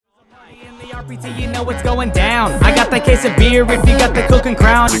RPT, you know what's going down. I got that case of beer if you got the cooking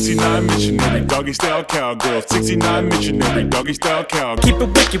crown. 69 missionary, doggy style cowgirl. 69 missionary, doggy style cowgirl. Keep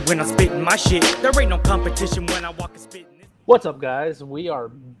it wicked when I'm spitting my shit. There ain't no competition when I walk and spit. What's up, guys? We are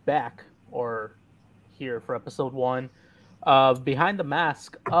back, or here for episode 1 of Behind the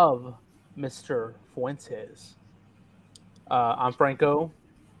Mask of Mr. Fuentes. I'm Franco.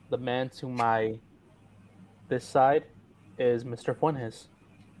 The man to this side is Mr. Fuentes.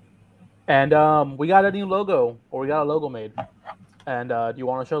 And we got a new logo, or we got a logo made. And do you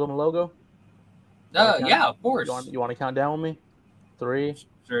want to show them the logo? Yeah, of course. You want to count down with me? 3,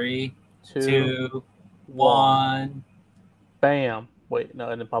 2, 1. Bam. Wait, no,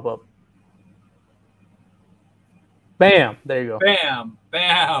 it didn't pop up. Bam. There you go. Bam.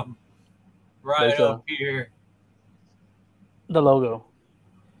 Bam. Right up here. The logo.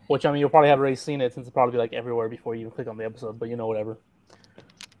 Which, I mean, you'll probably have already seen it since it's probably like everywhere before you even click on the episode, but whatever.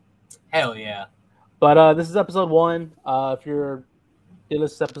 Hell yeah. But this is episode 1. If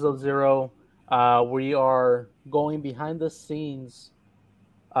this is episode 0, we are going behind the scenes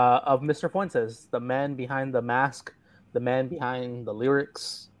of Mr. Fuentes, the man behind the mask, the man behind the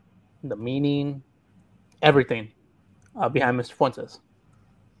lyrics, the meaning, everything behind Mr. Fuentes.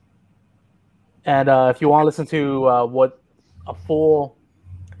 And if you want to listen to what a full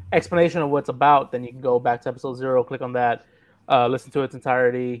explanation of what it's about, then you can go back to episode 0, click on that, listen to its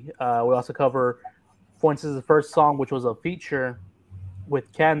entirety. We also cover Fuentes' first song, which was a feature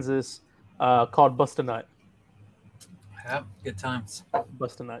with Kansas called Bust a Nut. Yeah, good times.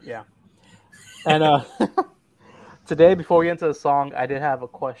 Bust a Nut, yeah. And today, before we get into the song, I did have a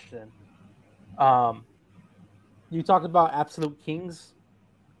question. You talked about Absolute Kings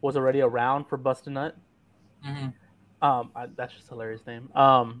was already around for Bust a Nut. Mm-hmm. That's just a hilarious name.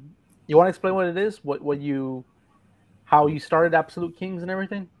 You want to explain what it is? How you started Absolute Kings and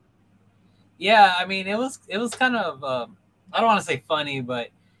everything? Yeah, I mean, it was kind of I don't want to say funny, but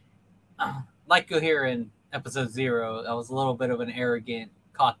like you'll hear in episode 0, I was a little bit of an arrogant,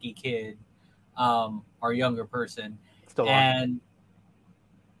 cocky kid, or younger person,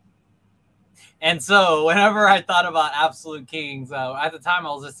 and so whenever I thought about Absolute Kings, at the time I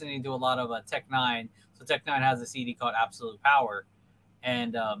was listening to a lot of Tech Nine. So Tech Nine has a CD called Absolute Power,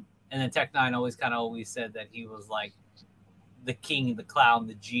 and then Tech Nine always said that he was like the king, the clown,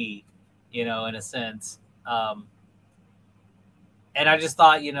 the G, in a sense. And I just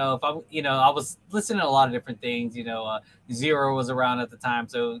thought, if I was listening to a lot of different things. Zero was around at the time,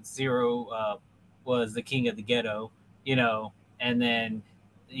 so Zero was the king of the ghetto, and then,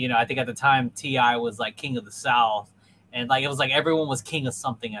 I think at the time T.I. was like king of the South, and like it was like everyone was king of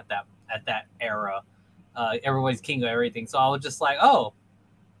something at that era. Everybody's king of everything. So I was just like, oh,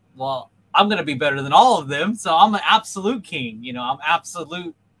 well, I'm gonna be better than all of them, so I'm an absolute king. I'm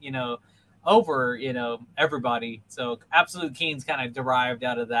absolute, over everybody. So Absolute Kings kind of derived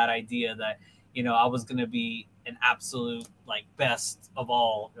out of that idea that I was gonna be an absolute like best of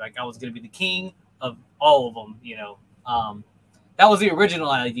all. Like I was gonna be the king of all of them. That was the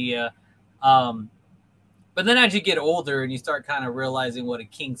original idea. But then as you get older and you start kind of realizing what a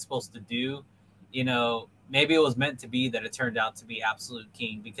king's supposed to do, maybe it was meant to be that it turned out to be Absolute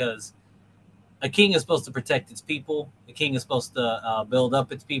King, because a king is supposed to protect its people. The king is supposed to build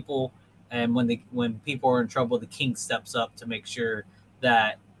up its people. And when people are in trouble, the king steps up to make sure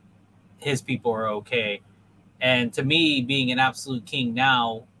that his people are okay. And to me, being an absolute king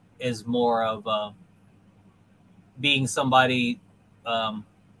now is more of being somebody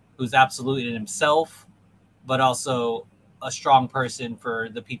who's absolute in himself, but also a strong person for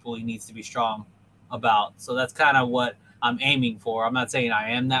the people he needs to be strong about. So that's kind of what I'm aiming for. I'm not saying I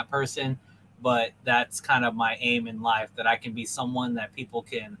am that person, but that's kind of my aim in life, that I can be someone that people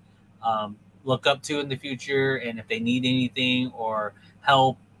can look up to in the future. And if they need anything or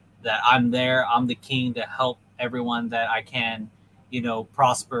help, that I'm there. I'm the king to help everyone that I can,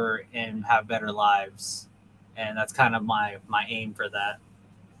 prosper and have better lives. And that's kind of my aim for that.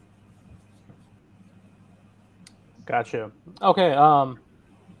 Gotcha. Okay.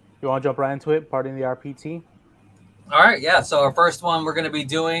 You want to jump right into it? Party in the RPT. All right. Yeah. So our first one we're going to be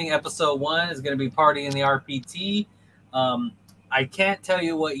doing, episode 1, is going to be Party in the RPT. I can't tell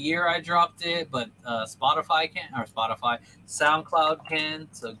you what year I dropped it, but SoundCloud can.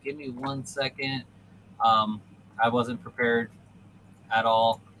 So give me 1 second. I wasn't prepared at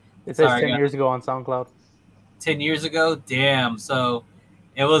all. It says 10 years ago on SoundCloud. 10 years ago? Damn. So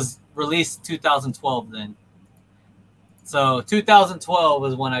it was released 2012 then. So 2012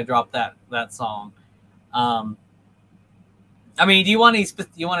 was when I dropped that song. I mean, do you want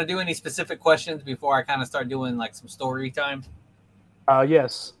to do any specific questions before I kind of start doing like some story time?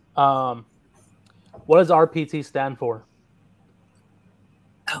 Yes. What does RPT stand for?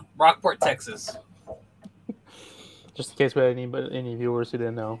 Rockport, Texas. Just in case we had any viewers who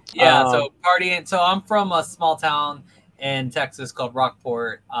didn't know. Yeah, so partying. So I'm from a small town in Texas called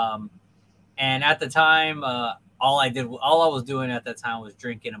Rockport, and at the time, all I was doing at that time was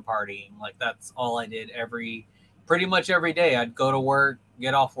drinking and partying. Like that's all I did pretty much every day. I'd go to work,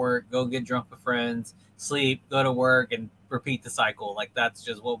 get off work, go get drunk with friends, sleep, go to work, and repeat the cycle. Like that's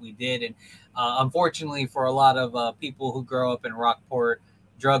just what we did. And unfortunately, for a lot of people who grow up in Rockport,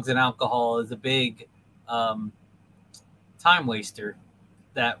 drugs and alcohol is a big time waster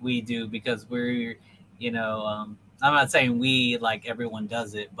that we do because we're, I'm not saying we like everyone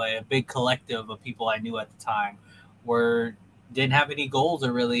does it, but a big collective of people I knew at the time didn't have any goals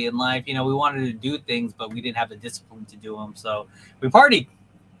or really in life. We wanted to do things, but we didn't have the discipline to do them. So we partied.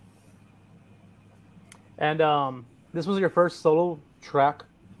 And this was your first solo track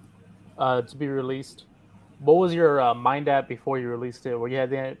to be released. What was your mind at before you released it?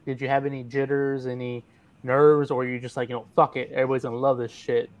 Did you have any jitters, any nerves, or were you just like, fuck it, everybody's gonna love this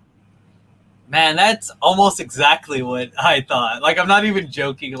shit? Man, that's almost exactly what I thought. Like, I'm not even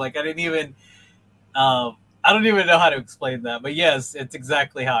joking. Like, I don't even know how to explain that. But yes, it's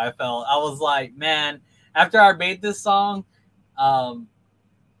exactly how I felt. I was like, man, after I made this song, I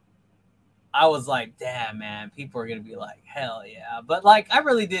was like, damn, man, people are gonna be like, hell yeah. But like,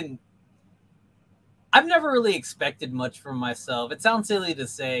 I've never really expected much from myself. It sounds silly to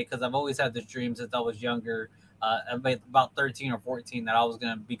say because I've always had this dream since I was younger, about 13 or 14, that I was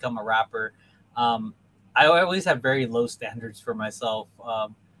going to become a rapper. I always had very low standards for myself,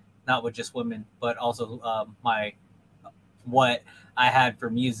 not with just women, but also what I had for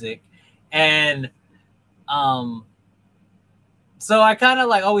music. And so I kind of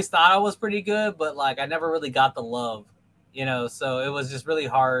like always thought I was pretty good, but like I never really got the love, so it was just really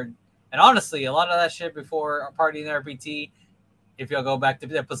hard. And honestly, a lot of that shit before Partying RPT, if y'all go back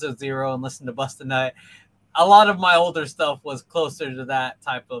to episode 0 and listen to Bust a Nut, a lot of my older stuff was closer to that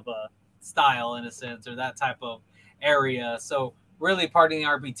type of style in a sense, or that type of area. So really Partying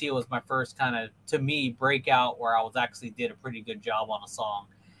RPT was my first kind of, to me, breakout where I was actually did a pretty good job on a song.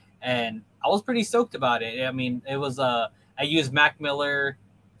 And I was pretty stoked about it. I mean, it was, I used Mac Miller's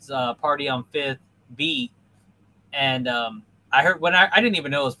Party on 5th beat. And, I heard when I didn't even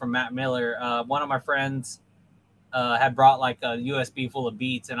know it was from Mac Miller. One of my friends had brought like a USB full of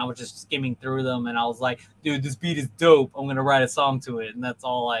beats, and I was just skimming through them, and I was like, "Dude, this beat is dope. I'm gonna write a song to it." And that's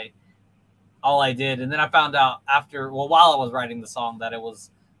all I did. And then I found out while I was writing the song, that it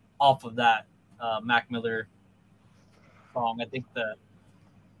was off of that Mac Miller song. I think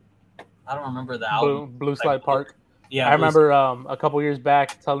I don't remember the album. Blue Slide Park. Yeah, I remember a couple years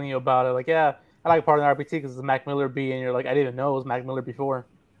back telling you about it. Like, yeah, I like Party in RPT because it's a Mac Miller beat, and you're like, I didn't even know it was Mac Miller before.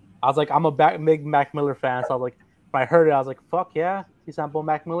 I was like, I'm a big Mac Miller fan, so I was like, when I heard it, I was like, fuck yeah, he sampled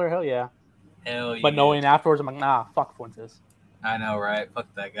Mac Miller, hell yeah. Hell yeah. But knowing afterwards, I'm like, nah, fuck Fuentes. I know, right?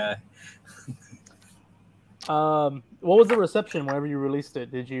 Fuck that guy. What was the reception whenever you released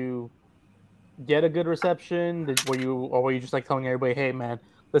it? Did you get a good reception? Were you just like telling everybody, hey man,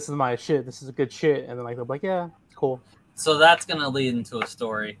 this is my shit, this is a good shit, and then like they're like, yeah, it's cool. So that's gonna lead into a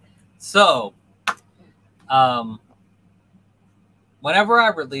story. So whenever I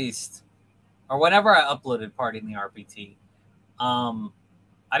released or whenever I uploaded Partying the RPT,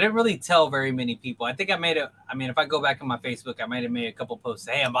 I didn't really tell very many people. I think I made it. I mean, if I go back on my Facebook, I might have made a couple posts.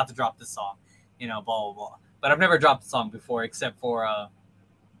 Hey, I'm about to drop this song, blah, blah, blah. But I've never dropped the song before, except for,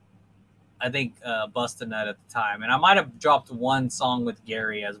 I think, Bust a Nut at the time. And I might have dropped one song with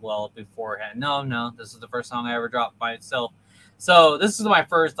Gary as well beforehand. No, this is the first song I ever dropped by itself. So this is my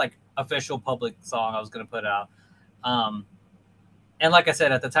first, like, official public song I was going to put out. And like I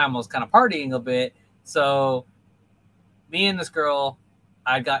said, at the time, I was kind of partying a bit. So me and this girl,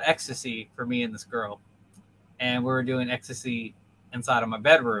 I got ecstasy for me and this girl. And we were doing ecstasy inside of my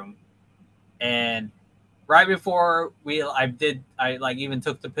bedroom. And right before I even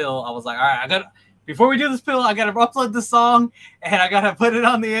took the pill, I was like, all right, before we do this pill, I got to upload the song and I got to put it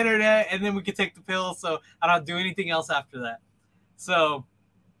on the internet and then we can take the pill. So I don't do anything else after that. So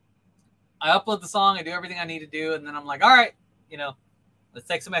I upload the song, I do everything I need to do. And then I'm like, all right, let's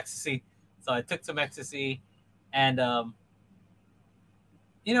take some ecstasy. So I took some ecstasy and, a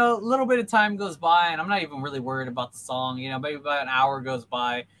little bit of time goes by and I'm not even really worried about the song. Maybe about an hour goes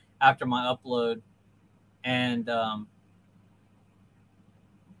by after my upload. And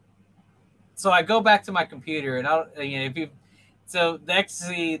so I go back to my computer and so the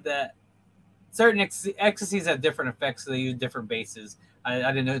ecstasy that certain ecstasies have different effects. So they use different bases. I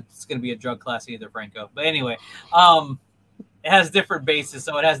didn't know it's going to be a drug class either, Franco. But anyway, it has different bases,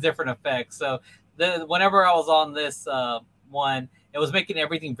 so it has different effects. So whenever I was on this one, it was making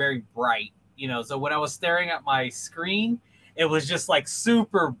everything very bright. So when I was staring at my screen, it was just like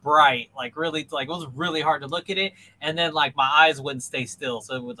super bright, like really, like it was really hard to look at it. And then like my eyes wouldn't stay still,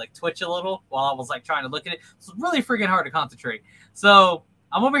 so it would like twitch a little while I was like trying to look at it. So it's really freaking hard to concentrate. So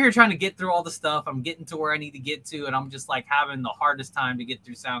I'm over here trying to get through all the stuff. I'm getting to where I need to get to, and I'm just like having the hardest time to get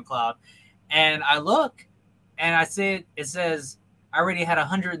through SoundCloud. And I look, and it says I already had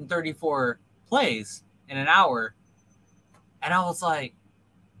 134 plays in an hour, and I was like,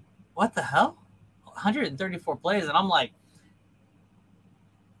 what the hell? 134 plays. And I'm like,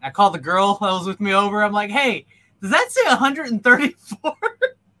 I called the girl that was with me over. I'm like, hey, does that say 134?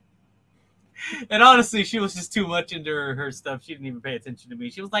 And honestly, she was just too much into her stuff. She didn't even pay attention to me.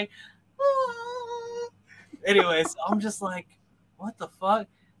 She was like, ah. Anyways, I'm just like, what the fuck?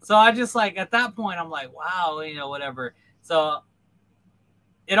 So I just like, at that point, I'm like, wow, whatever. So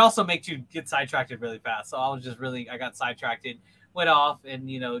it also makes you get sidetracked really fast. So I got sidetracked, went off, and,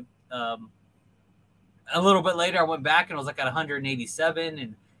 a little bit later, I went back and I was like at 187,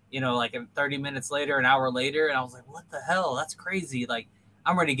 and, like 30 minutes later, an hour later, and I was like, what the hell? That's crazy. Like,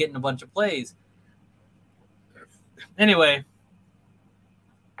 I'm already getting a bunch of plays. Anyway,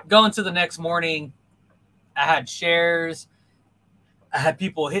 going to the next morning, I had shares. I had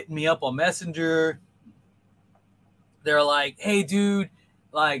people hitting me up on Messenger. They're like, hey, dude,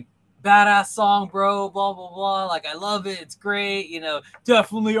 like, badass song, bro, blah, blah, blah. Like, I love it. It's great.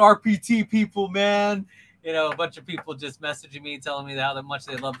 Definitely RPT people, man. A bunch of people just messaging me, telling me how much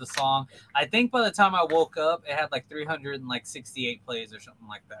they love the song. I think by the time I woke up, it had like 368 plays or something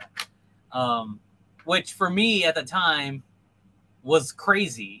like that. Which for me at the time was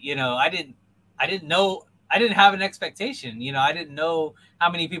crazy. I didn't know. I didn't have an expectation. I didn't know how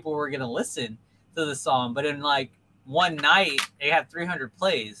many people were going to listen to the song. But in like one night, it had 300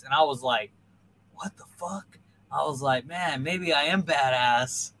 plays. And I was like, what the fuck? I was like, man, maybe I am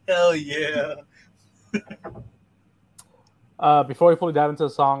badass. Hell yeah. Before we fully dive into the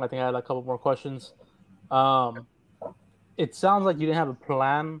song, I think I had a couple more questions. It sounds like you didn't have a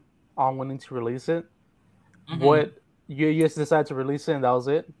plan on wanting to release it. Mm-hmm. What you just decided to release it and that was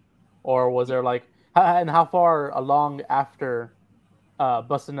it? Or was there like, and how far along after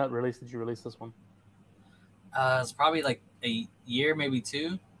Busted Nut release did you release this one? It's probably like a year, maybe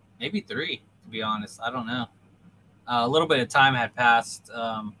 2, maybe 3, to be honest. I don't know. A little bit of time had passed.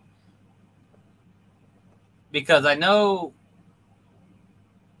 Because I know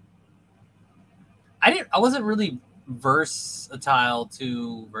I wasn't really versatile.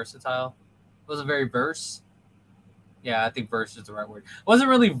 Wasn't very verse. Yeah, I think verse is the right word. Wasn't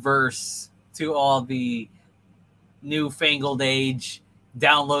really verse to all the newfangled age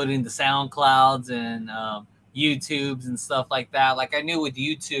downloading the SoundClouds and YouTubes and stuff like that. Like I knew with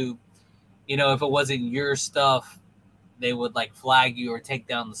YouTube, if it wasn't your stuff, they would like flag you or take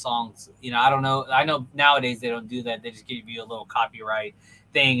down the songs. I don't know. I know nowadays they don't do that. They just give you a little copyright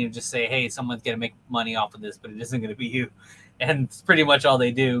thing and just say, hey, someone's going to make money off of this, but it isn't going to be you. And it's pretty much all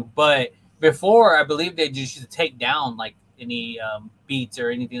they do. But before, I believe they just used to take down like any beats or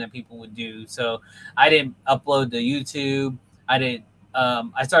anything that people would do. So I didn't upload to YouTube. I didn't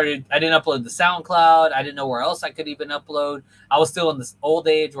upload the SoundCloud. I didn't know where else I could even upload. I was still in this old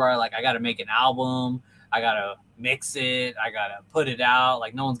age where I got to make an album. I got to mix it. I got to put it out.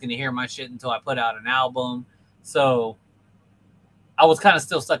 Like no one's going to hear my shit until I put out an album. So I was kind of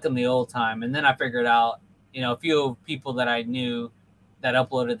still stuck in the old time. And then I figured out, a few people that I knew that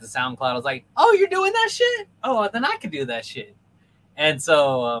uploaded to SoundCloud. I was like, oh, you're doing that shit? Oh, then I could do that shit. And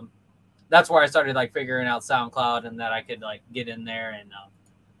so that's where I started like figuring out SoundCloud and that I could like get in there and,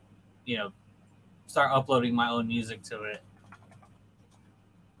 start uploading my own music to it.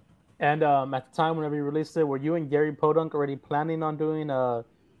 And at the time, whenever you released it, were you and Gary Podunk already planning on doing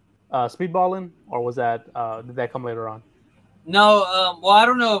Speedballing, or was that did that come later on? No, well, I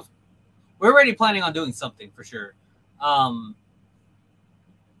don't know if we're already planning on doing something for sure. I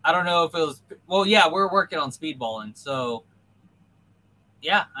don't know if it was. Well, yeah, we're working on Speedballing, so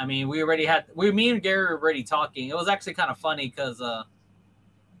yeah. I mean, me and Gary were already talking. It was actually kind of funny because,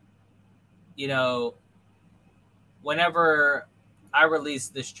 whenever I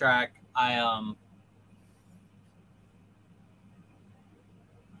released this track,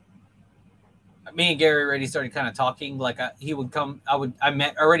 me and Gary already started kind of talking. Like he would come. I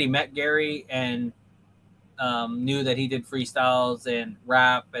already met Gary and knew that he did freestyles and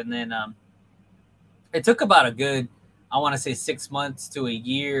rap, and then it took about a good, I want to say 6 months to a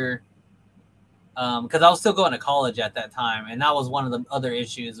year, because I was still going to college at that time, and that was one of the other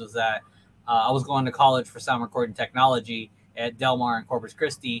issues was that I was going to college for sound recording technology at Del Mar and Corpus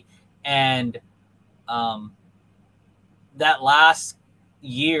Christi, and that last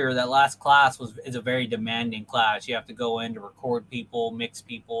year, that last class is a very demanding class. You have to go in to record people, mix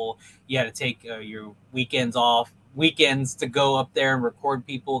people. You had to take your weekends to go up there and record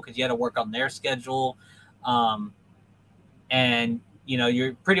people because you had to work on their schedule. And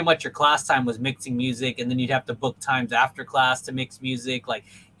you're pretty much your class time was mixing music, and then you'd have to book times after class to mix music. Like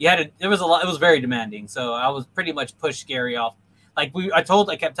it was very demanding. So I was pretty much pushed Gary off. Like I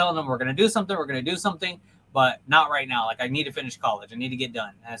kept telling him we're gonna do something, but not right now. Like I need to finish college. I need to get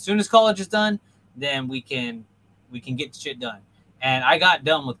done. And as soon as college is done, then we can get shit done. And I got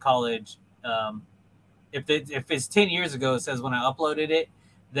done with college. If it's 10 years ago, it says when I uploaded it,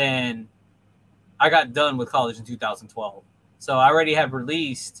 then I got done with college in 2012. So I already had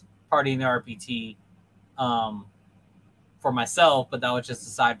released Party in the RPT for myself, but that was just a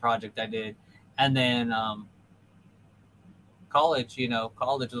side project I did. And then college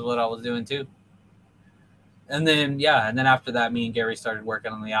was what I was doing too. And then after that, me and Gary started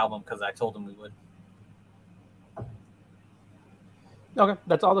working on the album because I told him we would. Okay,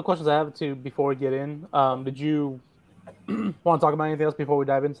 that's all the questions I have before we get in. Did you want to talk about anything else before we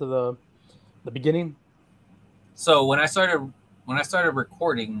dive into the beginning? So when I started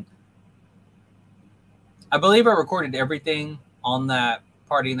recording, I believe I recorded everything on that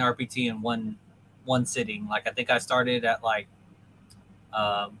Party in the RPT in one sitting. Like I think I started at like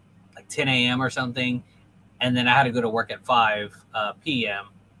 10 a.m. or something, and then I had to go to work at 5 p.m.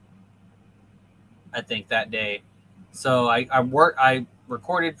 I think that day. So I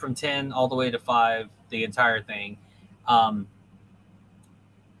recorded from 10 all the way to 5, the entire thing.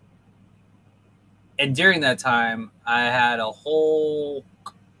 And during that time, I had I'm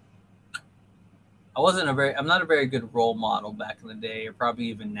not a very good role model back in the day, or probably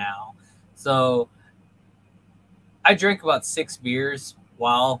even now. So I drank about 6 beers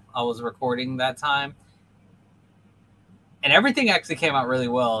while I was recording that time. And everything actually came out really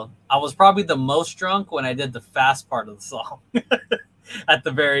well. I was probably the most drunk when I did the fast part of the song at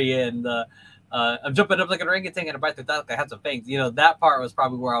the very end. I'm jumping up like an orangutan and a bite the duck. I had some fangs. That part was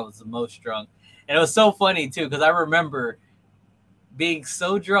probably where I was the most drunk. And it was so funny too, because I remember being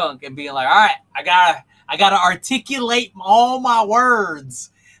so drunk and being like, all right, I gotta articulate all my words.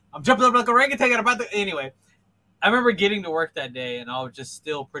 I'm jumping up like an orangutan and a bite the... Anyway, I remember getting to work that day and I was just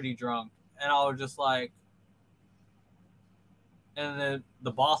still pretty drunk. And I was just like, and then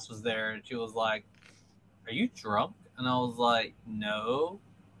the boss was there and she was like, are you drunk? And I was like, no.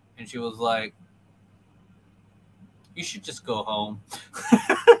 And she was like, you should just go home.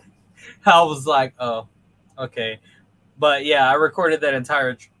 I was like, oh, okay. But yeah, I recorded that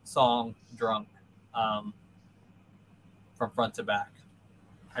entire song drunk, from front to back,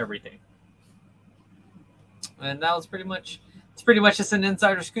 everything. And that was pretty much just an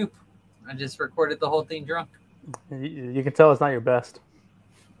insider scoop. I just recorded the whole thing drunk. You can tell it's not your best.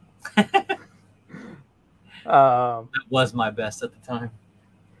 That was my best at the time.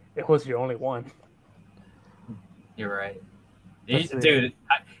 It was your only one. You're right. Dude,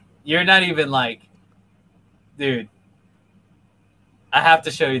 you're not even like... Dude, I have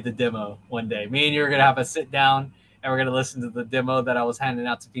to show you the demo one day. Me and you are going to have a sit down and we're going to listen to the demo that I was handing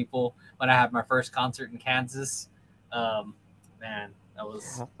out to people when I had my first concert in Kansas. Man, that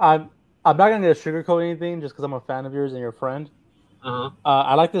was... I'm not going to sugarcoat anything just because I'm a fan of yours and your friend. Uh-huh.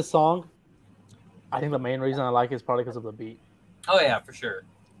 I like this song. I think the main reason I like it is probably because of the beat. Oh, yeah, for sure.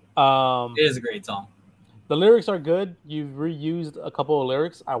 It is a great song. The lyrics are good. You've reused a couple of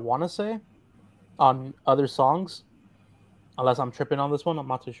lyrics, I want to say, on other songs. Unless I'm tripping on this one, I'm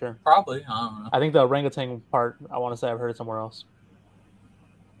not too sure. Probably. I don't know. I think the orangutan part, I want to say I've heard it somewhere else.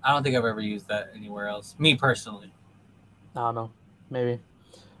 I don't think I've ever used that anywhere else. Me personally. I don't know. Maybe.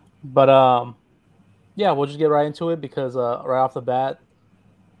 But, yeah, we'll just get right into it because right off the bat,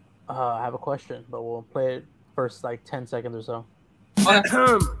 I have a question, but we'll play it first, like 10 seconds or so.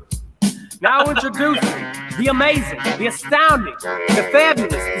 Now introducing the amazing, the astounding, the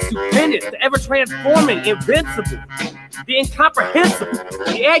fabulous, the stupendous, the ever-transforming, invincible, the incomprehensible,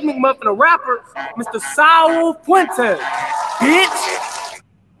 the Egg McMuffin of rappers, Mr. Saul Fuentes, bitch!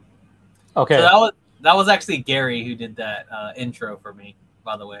 Okay. So that was actually Gary who did that intro for me,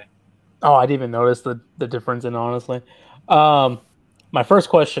 by the way. Oh, I didn't even notice the difference in it, honestly. My first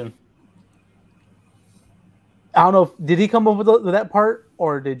question. I don't know. Did he come up with that part,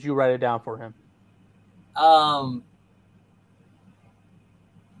 or did you write it down for him? I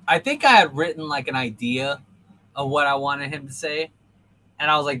think I had written like an idea of what I wanted him to say, and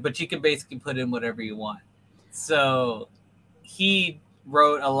I was like, "But you can basically put in whatever you want." So he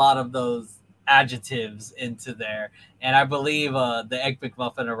wrote a lot of those adjectives into there. And I believe the Egg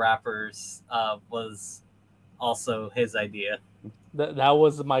McMuffin of rappers was also his idea. That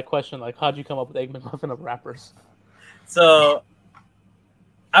was my question. Like, how'd you come up with Egg McMuffin of rappers? So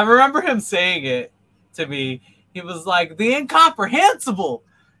I remember him saying it to me. He was like, the incomprehensible,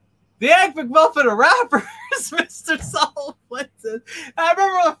 the Egg McMuffin of rappers, Mr. Saul Fuentes. I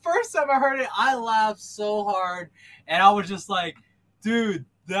remember the first time I heard it, I laughed so hard. And I was just like, dude,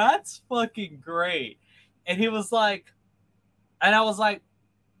 that's fucking great. And he was like, and I was like,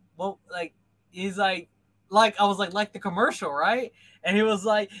 well, like, he's like I was like the commercial, right? And he was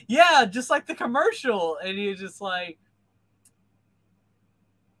like, yeah, just like the commercial. And he was just like,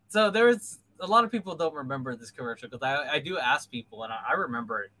 so there's a lot of people don't remember this commercial because I do ask people and I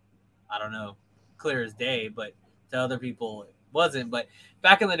remember it. I don't know, clear as day, but to other people it wasn't. But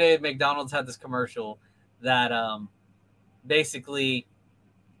back in the day, McDonald's had this commercial that basically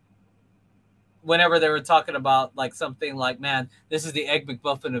whenever they were talking about like something like, man, this is the Egg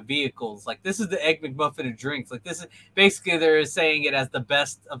McMuffin of vehicles, like this is the Egg McMuffin of drinks, like this is basically they're saying it as the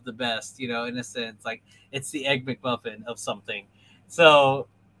best of the best, you know, in a sense, like it's the Egg McMuffin of something. So,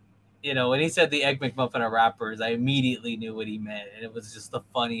 you know, when he said the Egg McMuffin of rappers, I immediately knew what he meant, and it was just the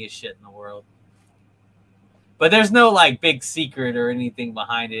funniest shit in the world. But there's no like big secret or anything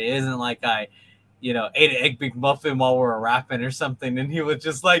behind it. It isn't like I, you know, ate an Egg McMuffin while we were rapping or something, and he was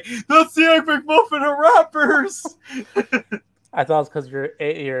just like, "That's the Egg McMuffin of rappers." I thought it's because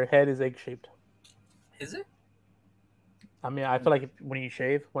your head is egg shaped. Is it? I mean, I feel like when you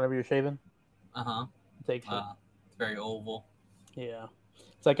shave, whenever you're shaving, it's egg shaped. It's very oval. Yeah,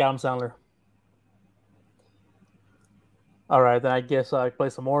 it's like Adam Sandler. All right, then I guess I play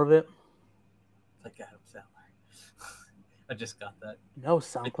some more of it. It's like Adam Sandler. I just got that. No,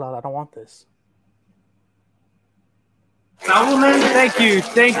 SoundCloud, I don't want this. Solomon, thank you.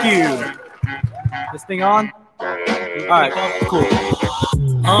 This thing on? Alright, cool.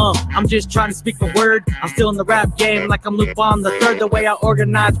 I'm just trying to speak a word. I'm still in the rap game like I'm Lupin the Third. The way I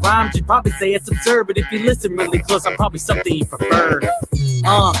organize rhymes, you'd probably say it's absurd. But if you listen really close, I'm probably something you prefer.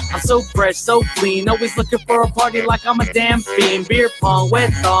 I'm so fresh, so clean. Always looking for a party like I'm a damn fiend. Beer pong,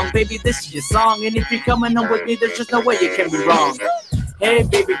 wet thong, baby, this is your song. And if you're coming home with me, there's just no way you can be wrong. Hey,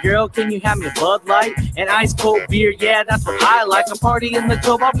 baby girl, can you have me a Bud Light? And ice cold beer, yeah, that's what I like. A party in the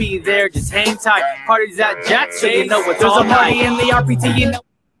Cove, I'll be there, just hang tight. Parties at Jack's, so you know what's all night. There's a party in the RPT, you know.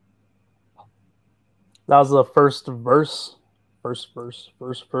 That was the first verse.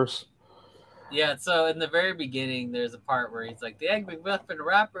 Verse. Yeah, so in the very beginning, there's a part where he's like, the Egg McMuffin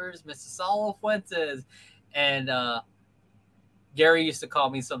rappers, Mr. Saul Fuentes. And Gary used to call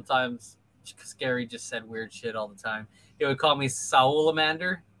me sometimes, because Gary just said weird shit all the time. He would call me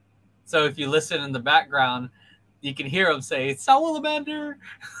Saulamander. So if you listen in the background, you can hear him say, Saulamander.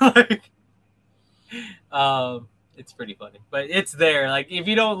 Like, it's pretty funny. But it's there. Like, if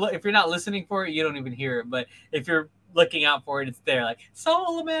you're not listening for it, you don't even hear it. But if you're looking out for it, it's there. Like,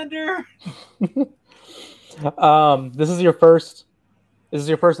 Saulamander. This is your first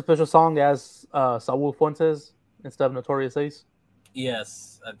official song as Saul Fuentes instead of Notorious Ace?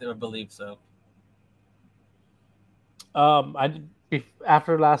 Yes, I believe so.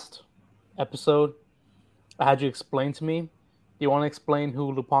 After last episode, I had you explain to me. Do you want to explain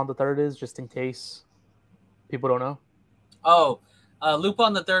who Lupin the Third is, just in case people don't know? Oh,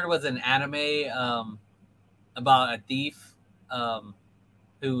 Lupin the Third was an anime about a thief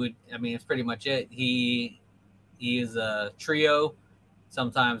who would, I mean, it's pretty much it. He is a trio,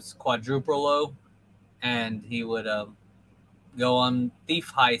 sometimes quadruple, and he would go on thief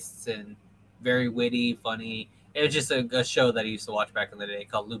heists and very witty, funny. It was just a show that I used to watch back in the day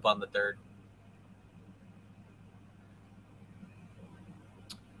called Lupin the Third.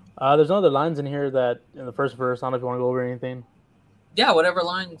 There's no other lines in here that in the first verse. I don't know if you want to go over anything. Yeah, whatever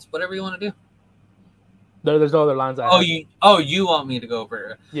lines, whatever you want to do. There's no other lines. You want me to go over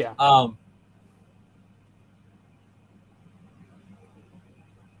it? Yeah.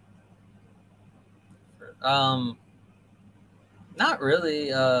 Not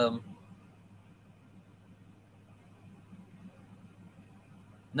really.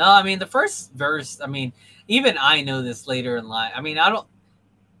 No, I mean the first verse. I mean, even I know this later in life. I mean, I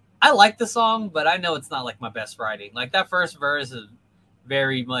like the song, but I know it's not like my best writing. Like that first verse is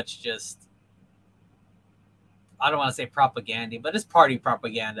very much just, I don't want to say propaganda, but it's party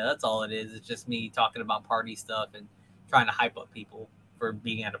propaganda. That's all it is. It's just me talking about party stuff and trying to hype up people for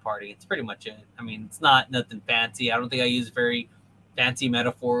being at a party. It's pretty much it. I mean, it's not nothing fancy. I don't think I use very fancy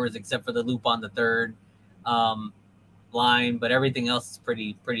metaphors except for the Lupin the Third line, but everything else is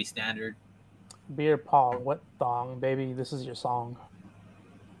pretty standard. Beer pong, wet thong, baby, this is your song.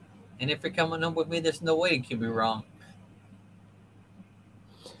 And if you're coming home with me, there's no way you can be wrong.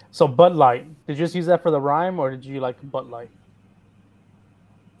 So Bud Light. Did you just use that for the rhyme, or did you like Bud Light?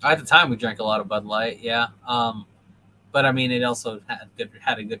 At the time, we drank a lot of Bud Light, yeah. But I mean, it also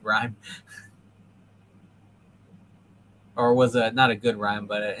had a good rhyme, or was not a good rhyme,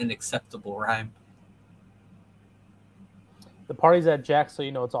 but an acceptable rhyme. The party's at Jack, so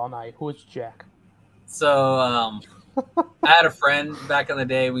you know it's all night. Who is Jack? So I had a friend back in the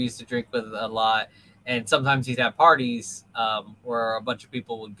day we used to drink with a lot, and sometimes he'd have parties where a bunch of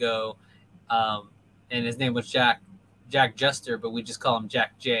people would go, and his name was Jack Jester, but we just call him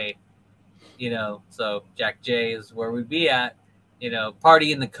Jack J. So Jack J is where we'd be at,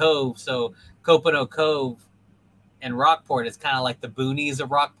 party in the Cove. So Copano Cove and Rockport is kind of like the boonies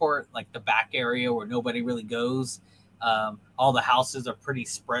of Rockport, like the back area where nobody really goes. All the houses are pretty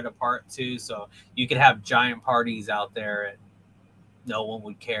spread apart too, so you could have giant parties out there and no one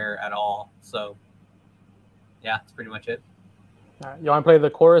would care at all. So yeah, that's pretty much it. All right, you want to play the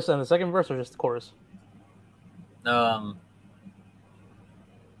chorus and the second verse, or just the chorus?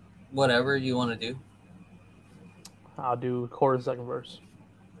 Whatever you want to do. I'll do chorus, second verse.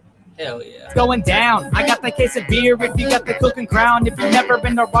 Hell yeah. Going down. I got that case of beer if you got the cooking crown. If you've never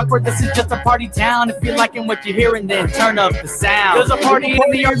been to Rockford, this is just a party town. If you're liking what you're hearing, then turn up the sound. There's a party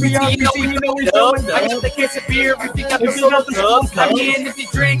in the RBT, you know we going up. I got the case of beer if you got the cooking cup. Come in if you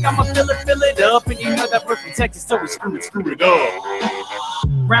drink, I'ma fill it up. And you know that we're from Texas, so we screw it up.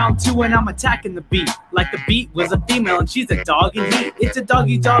 Round 2 and I'm attacking the beat. Like the beat was a female and she's a dog in heat. It's a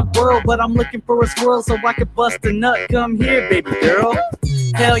doggy dog world, but I'm looking for a squirrel so I can bust a nut. Come here, baby girl.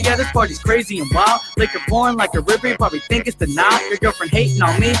 Hell yeah, this party's crazy and wild. Liquor pouring like a river, you probably think it's the Nile. Your girlfriend hating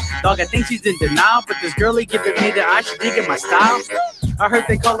on me, dog, I think she's in denial. But this girlie giving me the eye, she digging my style. I heard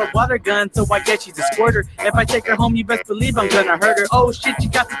they call her water gun, so I guess she's a squirter. If I take her home, you best believe I'm gonna hurt her. Oh shit, you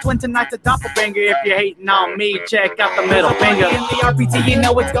got the twin tonight's a doppelbanger. If you're hating on me, check out the middle finger. In the RPT, you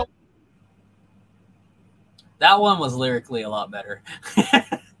know it's go. That one was lyrically a lot better.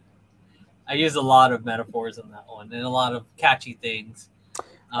 I used a lot of metaphors in that one and a lot of catchy things.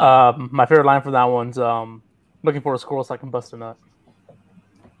 My favorite line from that one's looking for a squirrel so I can bust a nut.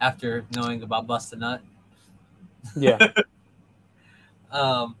 After knowing about bust a nut. Yeah.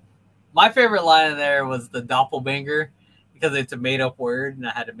 My favorite line in there was the doppelbanger because it's a made up word and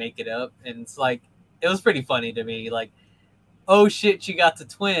I had to make it up. And it's like, it was pretty funny to me. Like, oh shit, you got the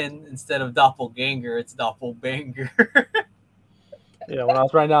twin instead of doppelganger. It's doppelbanger. Yeah, when I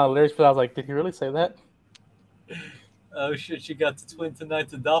was writing down the lyrics for that, I was like, did you really say that? Oh shit, you got the twin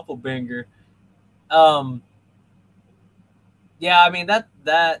tonight's a doppelbanger. Yeah, I mean that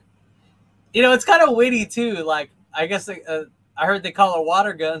it's kind of witty too. Like, I guess I heard they call her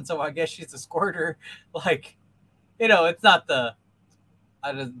water gun, so I guess she's a squirter. Like, it's not the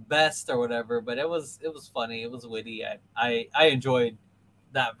best or whatever, but it was funny. It was witty. I enjoyed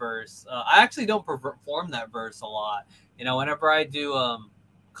that verse. I actually don't perform that verse a lot. Whenever I do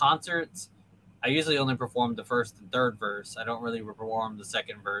concerts, I usually only perform the first and third verse. I don't really perform the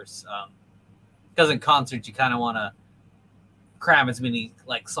second verse because in concerts you kind of want to cram as many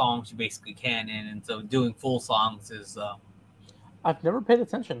songs you basically can in, and so doing full songs is I've never paid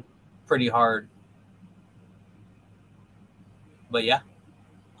attention. Pretty hard. But yeah.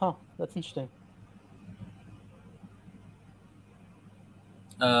 Huh, that's interesting.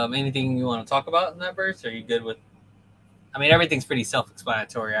 Anything you want to talk about in that verse? Or are you good with? I mean, everything's pretty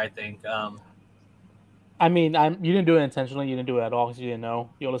self-explanatory, I think. I mean, you didn't do it intentionally. You didn't do it at all because you didn't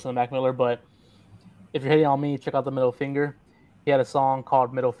know. You don't listen to Mac Miller, but if you're hating on me, check out the Middle Finger. He had a song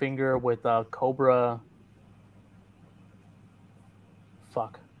called Middle Finger with Cobra.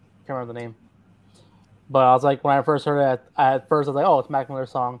 Fuck, can't remember the name. But I was like, when I first heard it, at first I was like, oh, it's Mac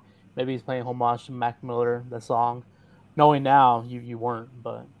Miller's song. Maybe he's playing homage to Mac Miller, the song. Knowing now, you weren't,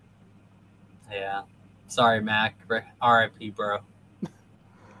 but yeah. Sorry, Mac. R.I.P., bro.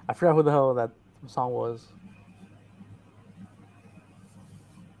 I forgot who the hell that song was.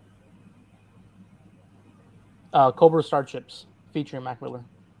 Cobra Starships featuring Mac Miller.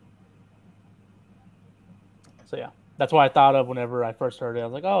 So yeah, that's what I thought of whenever I first heard it. I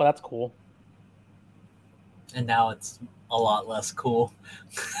was like, oh, that's cool. And now it's a lot less cool.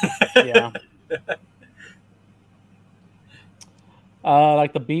 Yeah.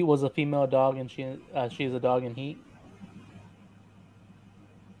 Like the beat was a female dog and she's a dog in heat.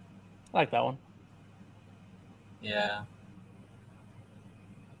 I like that one. Yeah.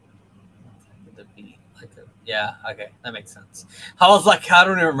 The beat, yeah, okay, that makes sense. I was like, I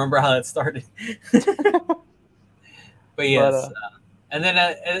don't even remember how that started. But yes, and then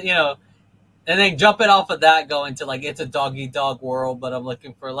and then jumping off of that, going to it's a doggy dog world, but I'm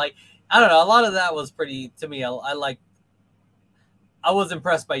looking for I don't know. A lot of that was pretty to me. I was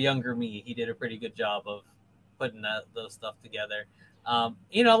impressed by younger me. He did a pretty good job of putting those stuff together. A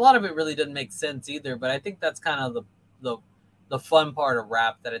lot of it really doesn't make sense either. But I think that's kind of the fun part of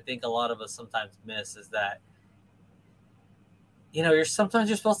rap that I think a lot of us sometimes miss is that you're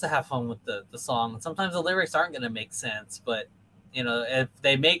supposed to have fun with the song. And sometimes the lyrics aren't going to make sense, but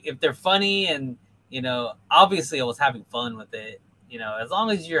if they're funny and obviously I was having fun with it. As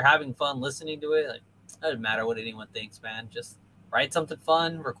long as you're having fun listening to it, like it doesn't matter what anyone thinks, man. Just write something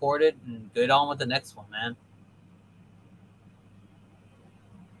fun, record it, and get on with the next one, man.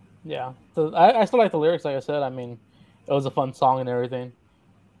 Yeah, so I still like the lyrics. Like I said, I mean, it was a fun song and everything.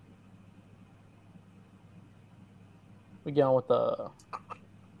 We get on with the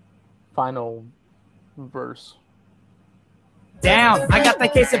final verse. Down. I got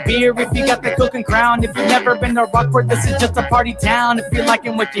that case of beer if you got the cooking crown. If you've never been to Rockford, this is just a party town. If you're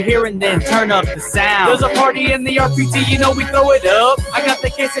liking what you're hearing, then turn up the sound. There's a party in the RPT, we throw it up. I got the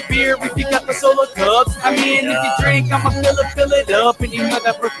case of beer if you got the solo cups. I mean, if you drink, I'ma fill it up. And you know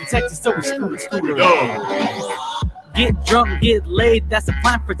that we're from Texas, so we screw it up. Get drunk, get laid, that's the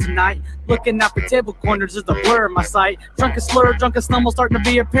plan for tonight. Looking out for table corners is the blur in my sight. Drunken slur, drunken stumble starting to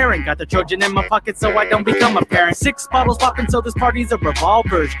be apparent. Got the Trojan in my pocket so I don't become a parent. 6 bottles popping so this party's a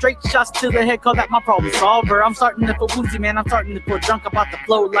revolver. Straight shots to the head, call that my problem solver. I'm starting to feel woozy, man, I'm starting to feel drunk. About to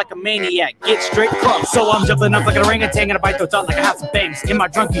flow like a maniac, get straight crunk. So I'm jumping up like an orangutan and I bite those out like I have some bangs. In my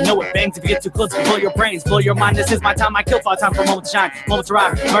drunk, you know it bangs. If you get too close, you blow your brains, blow your mind. This is my time, I kill 5 time for a moment to shine. Moment to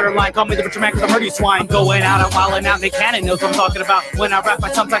ride, murder line, call me the butcher man cause I'm murder you swine. Going out and wilding out, they cannon knows what I'm talking about. When I rap, my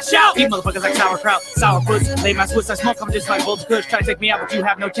tongue's like shout. Eat motherfuckers like sauerkraut, sour puss. Lay my Swiss, I smoke, I'm just like Voltage Kush. Try to take me out, but you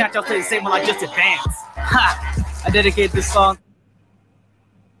have no chance. I'll say the same when I just advance. Ha! I dedicate this song.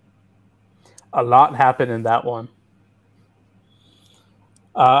 A lot happened in that one.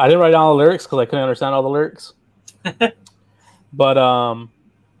 I didn't write down all the lyrics because I couldn't understand all the lyrics. But I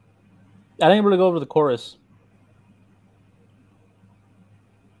didn't really go over the chorus.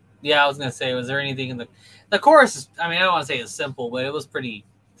 Yeah, I was gonna say, was there anything in the chorus? I mean, I don't want to say it's simple, but it was pretty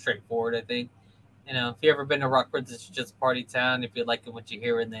straightforward. I think. If you ever been to Rockford, this is just a party town. If you like what you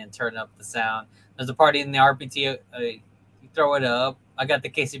hear, and then turn up the sound. There's a party in the RPT. You throw it up. I got the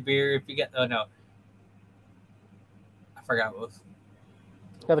case of beer. If you get, oh no, I forgot what.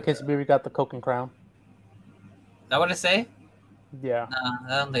 Got the case of beer. You got the Coke and Crown. Is that what I say? Yeah. No,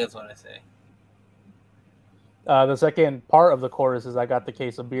 I don't think that's what I say. The second part of the chorus is I got the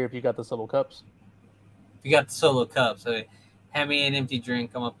case of beer if you got the solo cups. If you got the solo cups, so hand me an empty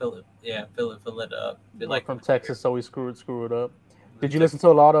drink, I'm gonna fill it. Yeah, fill it up. Like from Texas, so we screw it up. Did you listen to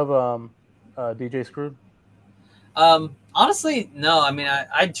a lot of DJ Screwed? Honestly, no. I mean,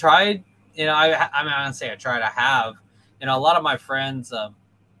 I tried. I mean, I don't say I tried. I have. A lot of my friends,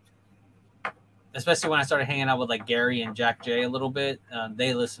 especially when I started hanging out with like Gary and Jack J a little bit,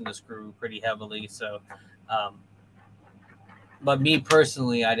 they listen to Screw pretty heavily. So, but me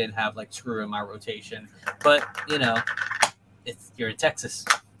personally, I didn't have like Screw in my rotation. But you're in Texas.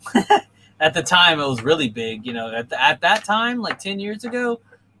 At the time, it was really big. At that time, like 10 years ago,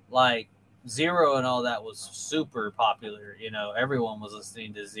 like Zero and all that was super popular. Everyone was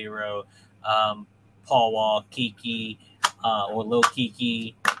listening to Zero, Paul Wall, Kiki, or Lil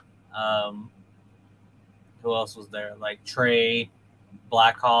Kiki. Who else was there? Like Trey,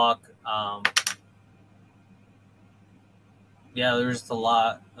 Blackhawk. Yeah, there's just a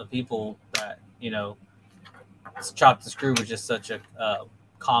lot of people that Chop the Screw was just such a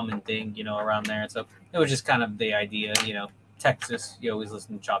common thing, around there. So it was just kind of the idea, Texas, you always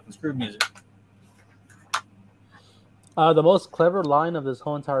listen to Chop and Screw music. The most clever line of this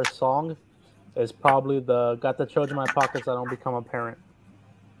whole entire song is probably the "Got the Trojan in my pockets, I don't become a parent."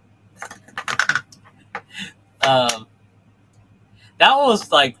 That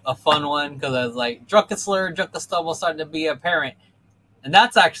was like a fun one because I was like, drunken slur, drunken stumble, starting to be a parent, and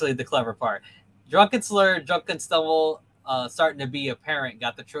that's actually the clever part. Drunken slur, drunken stumble, starting to be a parent.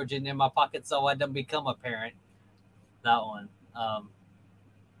 Got the Trojan in my pocket, so I done become a parent. That one.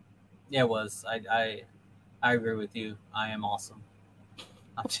 Yeah, it was. I agree with you. I am awesome.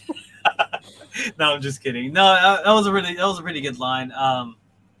 No, I'm just kidding. No, that was a pretty good line.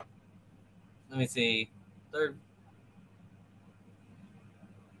 Let me see. Third.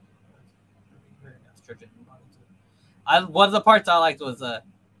 One of the parts I liked was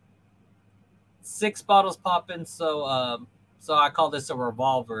 6 bottles popping, so I call this a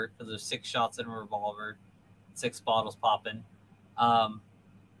revolver because there's 6 shots in a revolver, 6 bottles popping.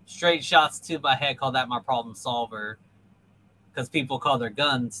 Straight shots to my head, call that my problem solver because people call their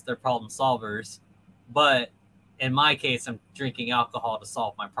guns their problem solvers, but in my case, I'm drinking alcohol to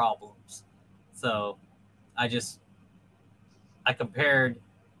solve my problems. So I compared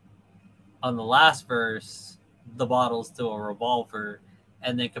on the last verse the bottles to a revolver,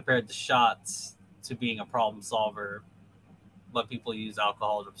 and then compared the shots to being a problem solver. But people use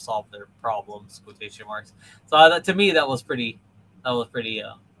alcohol to solve their problems, quotation marks. So to me, that was pretty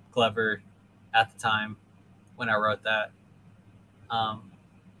clever at the time when I wrote that.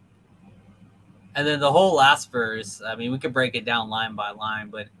 And then the whole last verse, I mean, we could break it down line by line,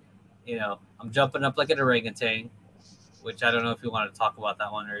 but, I'm jumping up like an orangutan, which I don't know if you want to talk about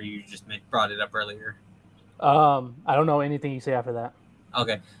that one or you just brought it up earlier. I don't know anything you say after that.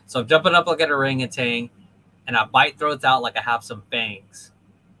 Okay, so I'm jumping up like an orangutan, and I bite throats out like I have some fangs.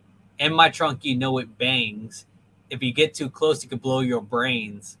 In my trunk, it bangs. If you get too close, you could blow your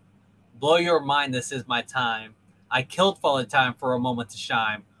brains. Blow your mind, this is my time. I killed for the time for a moment to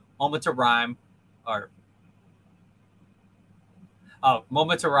shine. Moment to rhyme.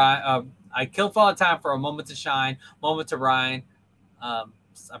 Moment to rhyme. I killed for the time for a moment to shine. Moment to rhyme. I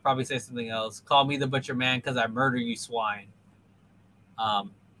probably say something else. Call me the butcher man because I murder you swine.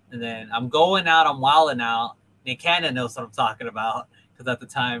 And then I'm going out, I'm wilding out. Nick Cannon knows what I'm talking about because at the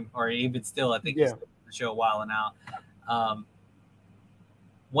time, or even still, I think he's the show Wilding Out.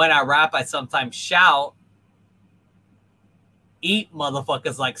 When I rap, I sometimes shout, eat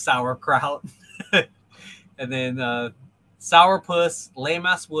motherfuckers like sauerkraut. And then sourpuss, lame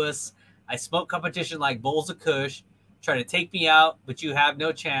ass wuss. I smoke competition like bowls of kush. Try to take me out, but you have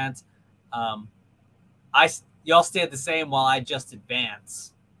no chance. Y'all stay the same while I just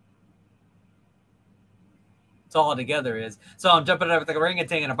advance. That's all together is. So I'm jumping up like a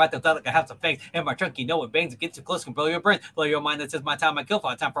orangutan and I bite the thought like I have some fangs. In my trunk, it bangs. It gets too close, can blow your brain. Blow your mind, that says my time, I kill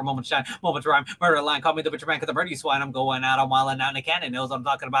for a time for a moment to shine. Moment to rhyme. Murder a line, call me the butcher man because I murder you swine. I'm going out, I'm wilding out, and the cannon knows what I'm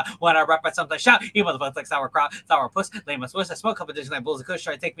talking about. When I rap, I sometimes shout. You motherfuckers like sauerkraut, sourpuss, lame ass wuss. I smoke competition like bulls of kush.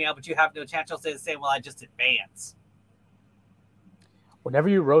 Try to take me out, but you have no chance. You'll stay the same while I just advance. Whenever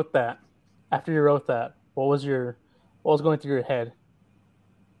you wrote that, after you wrote that, what was going through your head?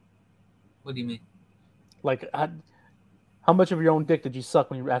 What do you mean? Like, how much of your own dick did you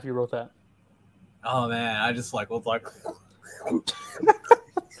suck after you wrote that? Oh man, I just was like,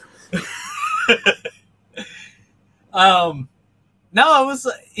 no, it was,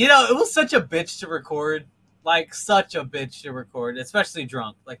 it was such a bitch to record, especially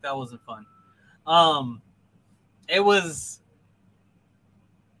drunk. Like that wasn't fun.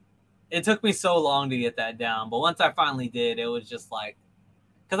 It took me so long to get that down, but once I finally did, it was just like,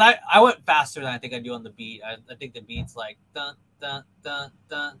 because I went faster than I think I do on the beat. I think the beat's like dun dun dun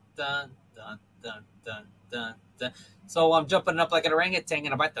dun dun dun dun dun dun dun. So I'm jumping up like an orangutan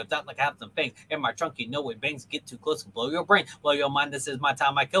and I bite the dot like I have some fangs. In my trunk, it bangs. Get too close, blow your brain, blow your mind. This is my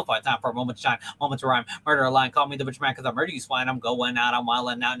time. I kill for a time for a moment to shine, moment to rhyme. Murder a line, call me the butcher man because I murder you swine. I'm going out, I'm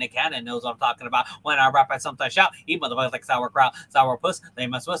wilding out. Nick Cannon knows what I'm talking about. When I rap, I sometimes shout. Eat motherfuckers like sauerkraut, sourpuss.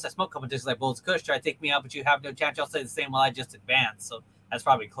 Lame ass wuss. I smoke competitions like bulls of kush. Try to take me out, but you have no chance. Y'all say the same while I just advance. So that's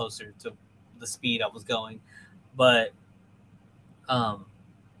probably closer to the speed I was going, but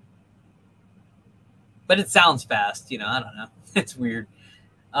it sounds fast, I don't know. It's weird.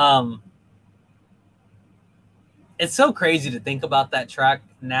 It's so crazy to think about that track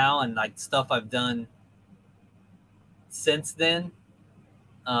now and like stuff I've done since then.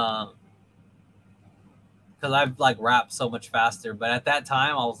 Because I've like rapped so much faster, but at that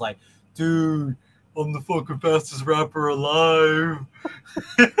time I was like, dude, I'm the fucking fastest rapper alive.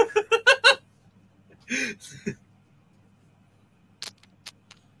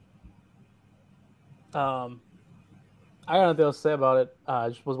 I got nothing else to say about it. I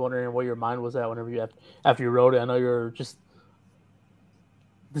just was wondering what your mind was at whenever after you wrote it. I know you're just,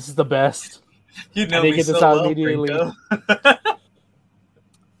 this is the best. You know me so well, immediately.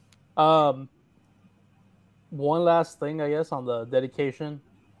 One last thing, I guess, on the dedication.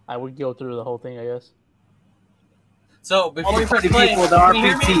 I would go through the whole thing, I guess. So before we press play, the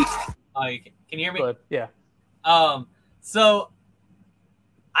RPT. Can you hear me? But, yeah. So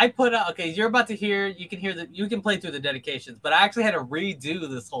I put out, okay, you're about to hear, you can play through the dedications, but I actually had to redo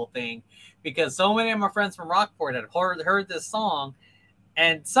this whole thing because so many of my friends from Rockport had heard this song,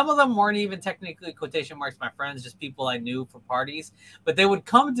 and some of them weren't even technically quotation marks my friends, just people I knew from parties, but they would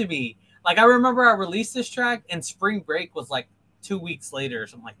come to me. Like, I remember I released this track and spring break was like 2 weeks later or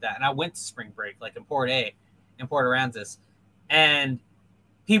something like that. And I went to spring break, like in Port Aransas. And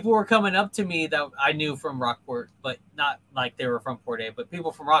people were coming up to me that I knew from Rockport, but not like they were from Port A, but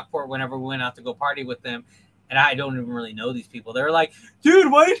people from Rockport whenever we went out to go party with them. and I don't even really know these people. They're like,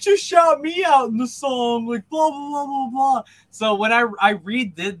 dude, why didn't you shout me out in the song? Like, blah, blah, blah, blah, blah. So when I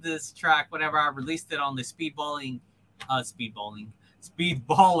redid this track, whenever I released it on the Speedballin'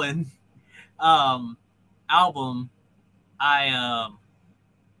 album, I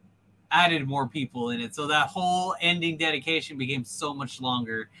added more people in it. So that whole ending dedication became so much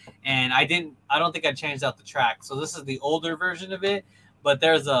longer. And I don't think I changed out the track. So this is the older version of it, but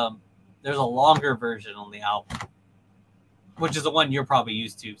there's a longer version on the album, which is the one you're probably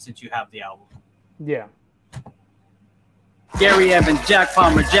used to since you have the album. Yeah. Gary Evans, Jack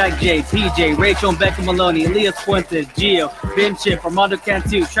Palmer, Jack J, PJ, Rachel and Becca Maloney, Elias Fuentes, Gio, Ben Chip, Armando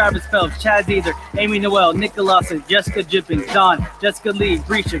Cantu, Travis Phelps, Chad Either, Amy Noel, Nick Lawson, Jessica Jippings, Don, Jessica Lee,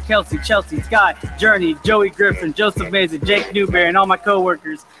 Breacher, Kelsey, Chelsea, Sky, Journey, Joey Griffin, Joseph Mason, Jake Newberry, and all my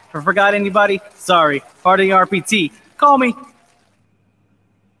coworkers. If I forgot anybody, sorry. Party RPT. Call me.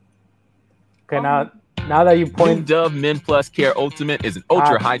 Okay, now that you New point, Dove Men Plus Care Ultimate is an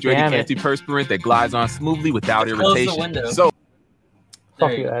ultra hydrating antiperspirant that glides on smoothly without irritation. So,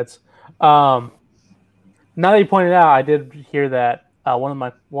 fuck you, ads. Now that you pointed out, I did hear that one of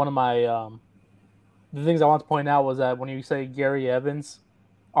my the things I want to point out was that when you say Gary Evans,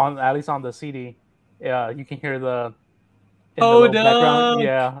 at least on the CD, you can hear the background.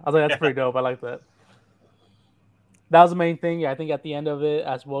 Yeah, I was like, that's pretty dope. I like that. That was the main thing. I think at the end of it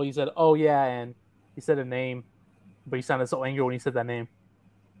as well, you said, "Oh yeah," and you said a name, but you sounded so angry when you said that name.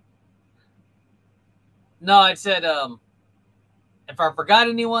 No, I said, if I forgot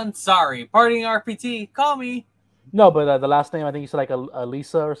anyone, sorry. Partying RPT, call me. No, but the last name, I think you said like a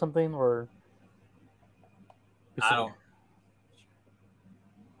Lisa or something, or I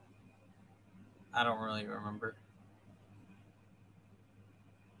don't really remember.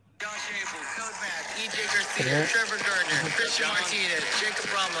 Josh Abel, Code Mac, EJ Garcia, Trevor Gardner, Christian Martinez, Jacob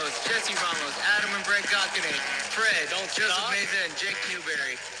Ramos, Jesse Ramos, Adam and Brett Gokkinen, Fred, Joseph Meza, and Jake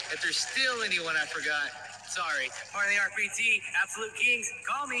Newberry. If there's still anyone I forgot, sorry. Part of the RPT, Absolute Kings,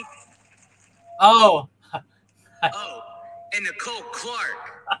 call me. Oh, and Nicole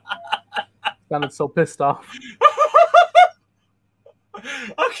Clark. sounded so pissed off.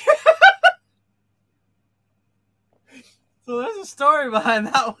 okay. So there's a story behind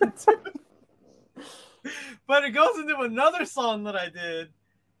that one too. But it goes into another song that I did,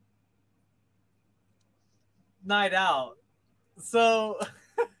 Night Out. So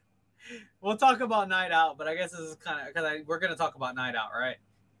we'll talk about Night Out, but I guess this is kind of because we're going to talk about Night Out, right?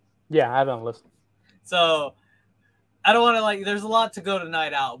 Yeah, I haven't listened. So I don't want to there's a lot to go to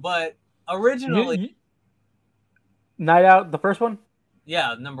Night Out, but originally Night Out, the first one?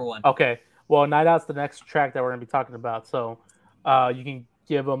 Yeah, number one. Okay. Well, Night Out's the next track that we're going to be talking about. So you can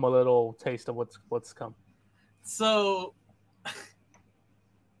give them a little taste of what's come. So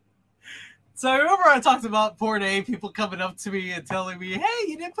I remember I talked about poor day, people coming up to me and telling me, hey,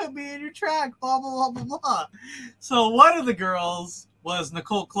 you didn't put me in your track, blah, blah, blah, blah, blah. So one of the girls was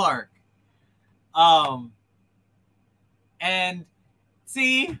Nicole Clark. And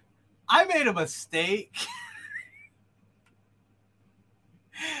see, I made a mistake.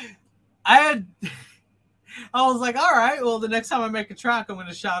 I was like, all right, well, the next time I make a track, I'm going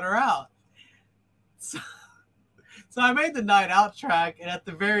to shout her out. So I made the Night Out track, and at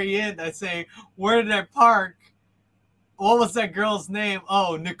the very end, I say, where did I park? What was that girl's name?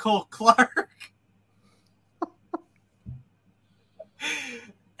 Oh, Nicole Clark.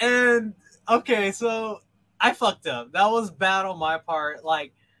 And, okay, so I fucked up. That was bad on my part.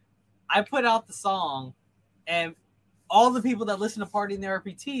 Like, I put out the song, and all the people that listen to Party in the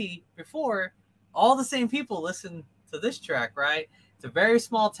RPT before, all the same people listen to this track, right? It's a very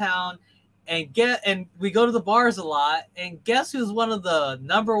small town, and we go to the bars a lot, and guess who's one of the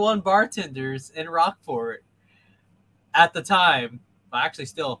number one bartenders in Rockport at the time? Well, actually,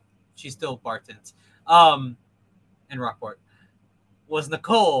 she still bartends in Rockport. Was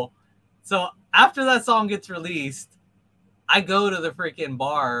Nicole. So after that song gets released, I go to the freaking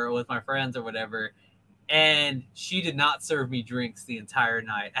bar with my friends or whatever, and she did not serve me drinks the entire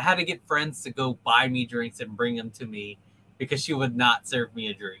night. I had to get friends to go buy me drinks and bring them to me because she would not serve me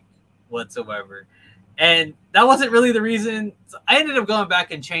a drink whatsoever. And that wasn't really the reason. So I ended up going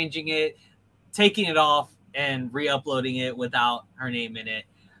back and changing it, taking it off and re-uploading it without her name in it.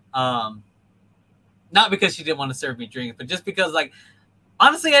 Not because she didn't want to serve me drinks, but just because,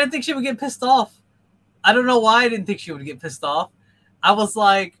 honestly, I didn't think she would get pissed off. I don't know why I didn't think she would get pissed off. I was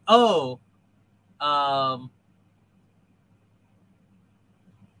like, I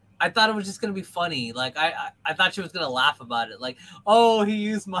I thought it was just gonna be funny. Like I thought she was gonna laugh about it. Like, oh, he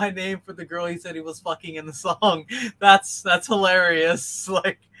used my name for the girl he said he was fucking in the song. That's hilarious.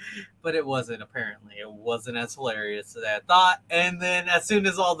 Like, but it wasn't. Apparently, it wasn't as hilarious as I thought. And then as soon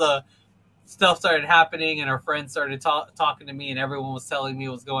as all the stuff started happening and her friends started talking to me and everyone was telling me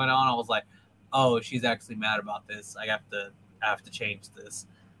what's going on, I was like, oh, she's actually mad about this. I have to change this.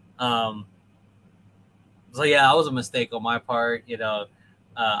 So yeah, that was a mistake on my part.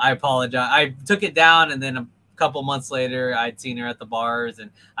 I apologize. I took it down, and then a couple months later, I'd seen her at the bars, and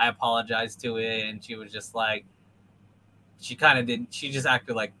I apologized to it, and she was just like, she just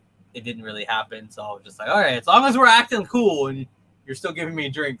acted like it didn't really happen. So I was just like, all right, as long as we're acting cool and you're still giving me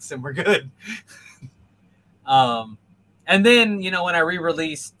drinks, and we're good. And then, when I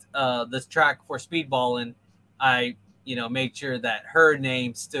re-released this track for Speedballin', I, made sure that her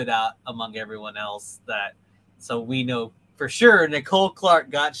name stood out among everyone else, so we know for sure Nicole Clark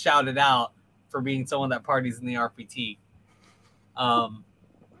got shouted out for being someone that parties in the RPT.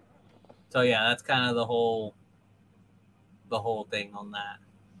 So yeah, that's kind of the whole thing on that.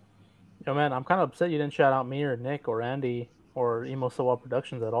 Yo, man, I'm kind of upset you didn't shout out me or Nick or Andy or Emo Soul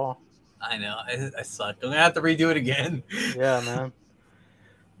Productions at all. I know, I suck. I'm gonna have to redo it again. Yeah, man.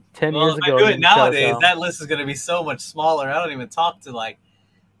 10 years ago. If I do it nowadays, that list is gonna be so much smaller. I don't even talk to I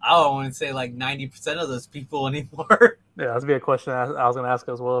don't want to say 90% of those people anymore. Yeah, that'd be a question I was going to ask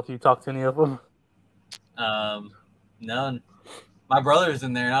as well, if you talk to any of them. None. My brother's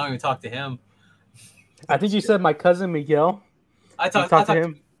in there, and I don't even talk to him. I think you said my cousin Miguel. I talked to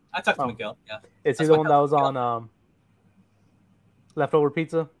him. I talked to Miguel, yeah. Is he the one that was on Leftover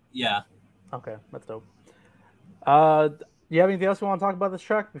Pizza? Yeah. Okay, that's dope. Do you have anything else you want to talk about this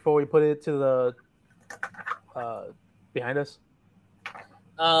track before we put it to the behind us?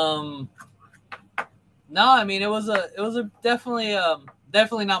 No, I mean it was a definitely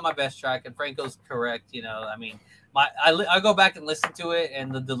not my best track, and Franco's correct. I mean, I go back and listen to it,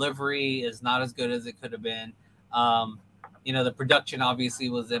 and the delivery is not as good as it could have been. The production obviously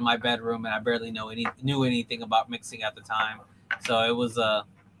was in my bedroom, and I barely knew anything about mixing at the time, so it was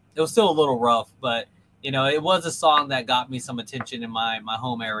still a little rough, but it was a song that got me some attention in my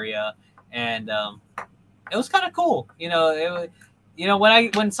home area, and it was kind of cool.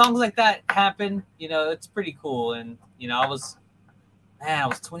 When songs like that happen, it's pretty cool. And I was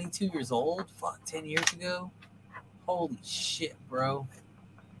 22 years old. Fuck, 10 years ago. Holy shit, bro.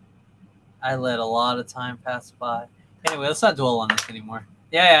 I let a lot of time pass by. Anyway, let's not dwell on this anymore.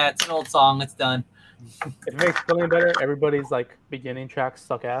 Yeah, it's an old song. It's done. It makes feeling better. Everybody's beginning tracks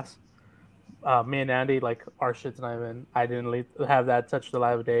suck ass. Me and Andy, our shit's not even. I didn't have that touch the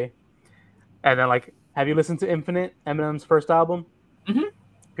light of day. And then have you listened to Infinite, Eminem's first album? Mm-hmm.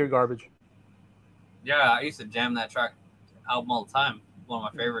 Pure garbage. Yeah, I used to jam that album all the time. One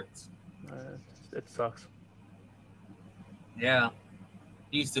of my favorites. It sucks. Yeah.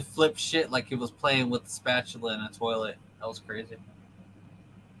 He used to flip shit like he was playing with the spatula in a toilet. That was crazy.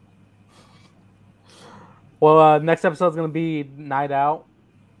 Well, next episode is going to be Night Out.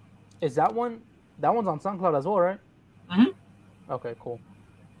 Is that one? That one's on SoundCloud as well, right? Mm-hmm. Okay, cool.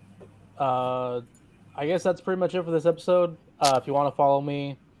 I guess that's pretty much it for this episode. If you want to follow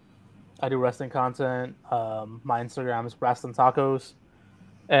me, I do wrestling content. My Instagram is Wrestling Tacos.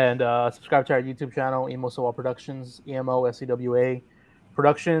 And subscribe to our YouTube channel, Emo Soul Productions, EMOSEWA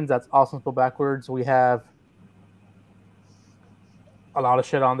Productions. That's awesome spelled backwards. We have a lot of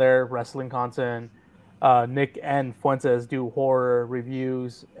shit on there, wrestling content. Nick and Fuentes do horror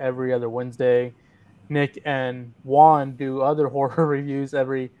reviews every other Wednesday. Nick and Juan do other horror reviews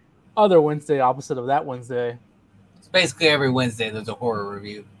every other Wednesday, opposite of that Wednesday. It's basically every Wednesday there's a horror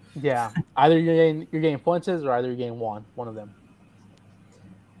review. Yeah. Either you're getting Fuentes or either you're getting Juan, one of them.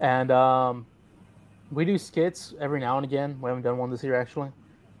 And we do skits every now and again. We haven't done one this year, actually.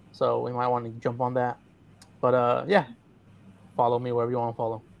 So we might want to jump on that. But yeah, follow me wherever you want to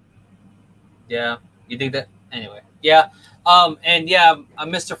follow. Yeah. You think that? Anyway. Yeah. And yeah,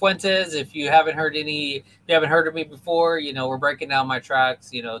 I'm Mr. Fuentes. If you haven't heard of me before, we're breaking down my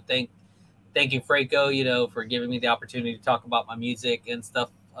tracks, thanking Franco, for giving me the opportunity to talk about my music and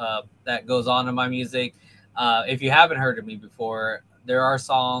stuff that goes on in my music. If you haven't heard of me before, there are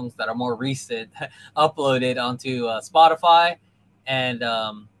songs that are more recent uploaded onto Spotify and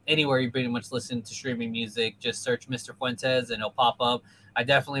anywhere you pretty much listen to streaming music. Just search Mr. Fuentes and it'll pop up. I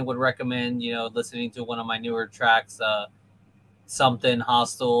definitely would recommend, listening to one of my newer tracks, Something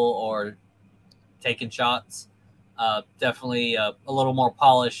Hostile or Taking Shots. Definitely a little more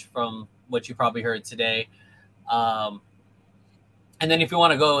polished from what you probably heard today. And then if you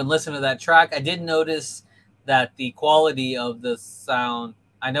want to go and listen to that track, I did notice that the quality of the sound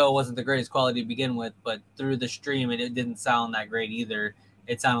I know it wasn't the greatest quality to begin with, but through the stream, it didn't sound that great either.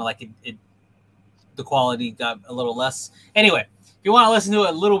 It sounded like the quality got a little less. Anyway, if you want to listen to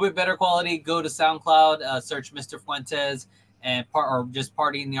a little bit better quality, go to SoundCloud, search Mr. Fuentes or just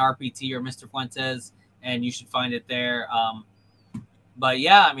Party in the RPT or Mr. Fuentes, and you should find it there. But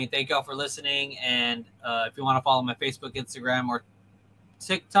yeah, I mean, thank y'all for listening. And if you want to follow my Facebook, Instagram, or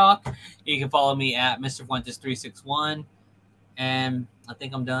TikTok, you can follow me at Mr. Fuentes 361. And I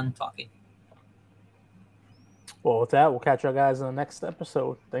think I'm done talking. Well, with that, we'll catch you guys in the next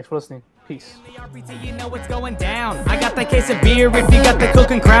episode. Thanks for listening. Peace. You know what's going down. I got that case of beer if you got the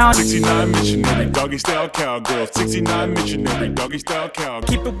cooking crown. 69 missionary, doggy style cowgirl. 69 missionary, doggy style cowgirl.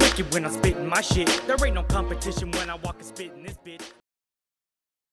 Keep it wicked when I'm spitting my shit. There ain't no competition when I walk and spit in this bitch.